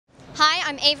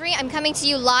I'm Avery. I'm coming to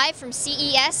you live from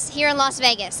CES here in Las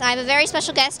Vegas. I have a very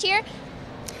special guest here.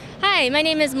 Hi, my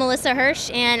name is Melissa Hirsch,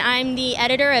 and I'm the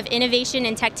editor of Innovation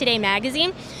in Tech Today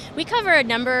magazine. We cover a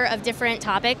number of different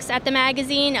topics at the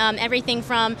magazine, everything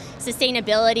from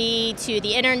sustainability to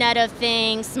the Internet of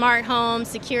Things, smart home,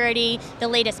 security, the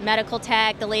latest medical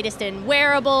tech, the latest in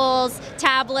wearables,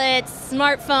 tablets,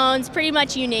 smartphones, pretty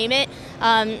much you name it.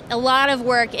 A lot of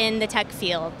work in the tech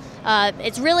field.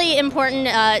 It's really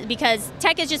important because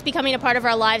tech is just becoming a part of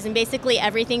our lives in basically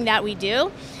everything that we do.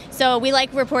 So we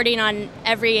like reporting on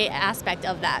every aspect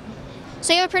of that.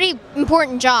 So you have a pretty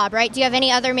important job, right? Do you have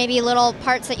any other maybe little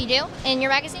parts that you do in your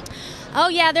magazine? Oh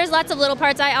yeah, there's lots of little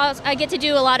parts. I get to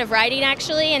do a lot of writing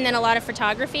actually, and then a lot of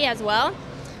photography as well.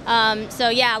 So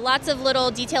yeah, lots of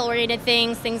little detail-oriented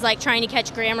things like trying to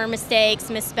catch grammar mistakes,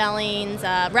 misspellings,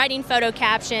 writing photo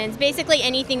captions, basically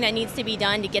anything that needs to be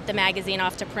done to get the magazine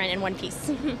off to print in one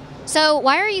piece. So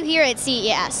why are you here at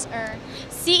CES?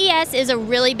 CES is a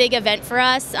really big event for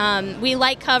us. We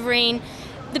like covering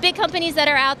the big companies that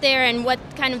are out there and what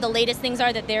kind of the latest things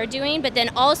are that they're doing, but then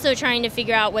also trying to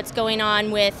figure out what's going on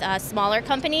with smaller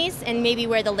companies and maybe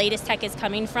where the latest tech is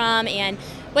coming from and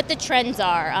what the trends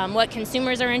are, what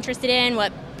consumers are interested in,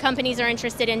 what companies are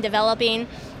interested in developing.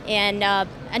 And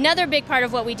another big part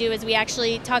of what we do is we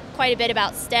actually talk quite a bit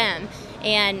about STEM.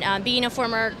 And being a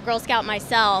former Girl Scout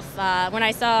myself, when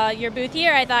I saw your booth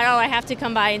here, I thought, oh, I have to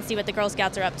come by and see what the Girl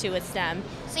Scouts are up to with STEM.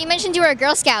 So you mentioned you were a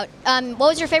Girl Scout. What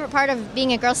was your favorite part of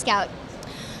being a Girl Scout?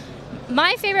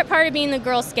 My favorite part of being the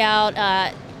Girl Scout,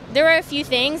 there were a few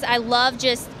things. I love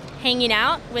just hanging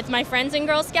out with my friends in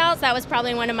Girl Scouts. That was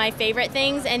probably one of my favorite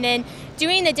things. And then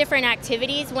doing the different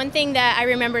activities. One thing that I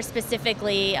remember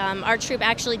specifically, our troop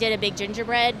actually did a big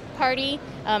gingerbread party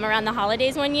around the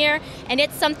holidays one year, and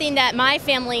it's something that my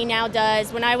family now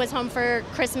does. When I was home for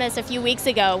Christmas a few weeks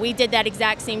ago, we did that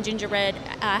exact same gingerbread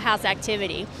house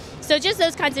activity. So just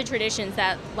those kinds of traditions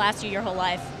that last you your whole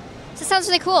life. So it sounds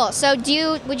really cool. So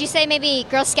would you say maybe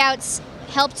Girl Scouts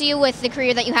helped you with the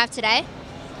career that you have today?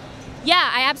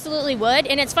 Yeah, I absolutely would.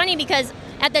 And it's funny because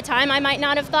at the time I might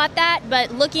not have thought that,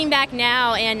 but looking back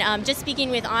now and just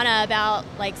speaking with Anna about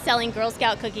like selling Girl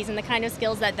Scout cookies and the kind of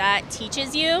skills that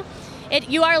teaches you,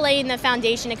 you are laying the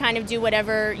foundation to kind of do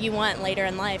whatever you want later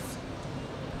in life.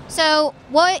 So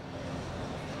what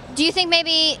do you think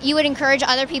maybe you would encourage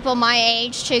other people my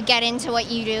age to get into what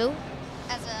you do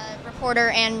as a reporter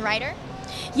and writer?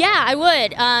 Yeah, I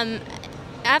would.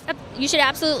 You should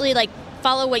absolutely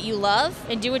follow what you love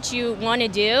and do what you want to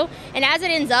do. And as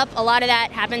it ends up, a lot of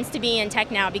that happens to be in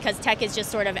tech now because tech is just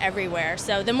sort of everywhere.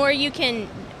 So the more you can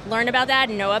learn about that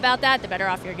and know about that, the better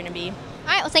off you're going to be. All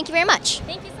right, well, thank you very much.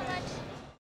 Thank you so much.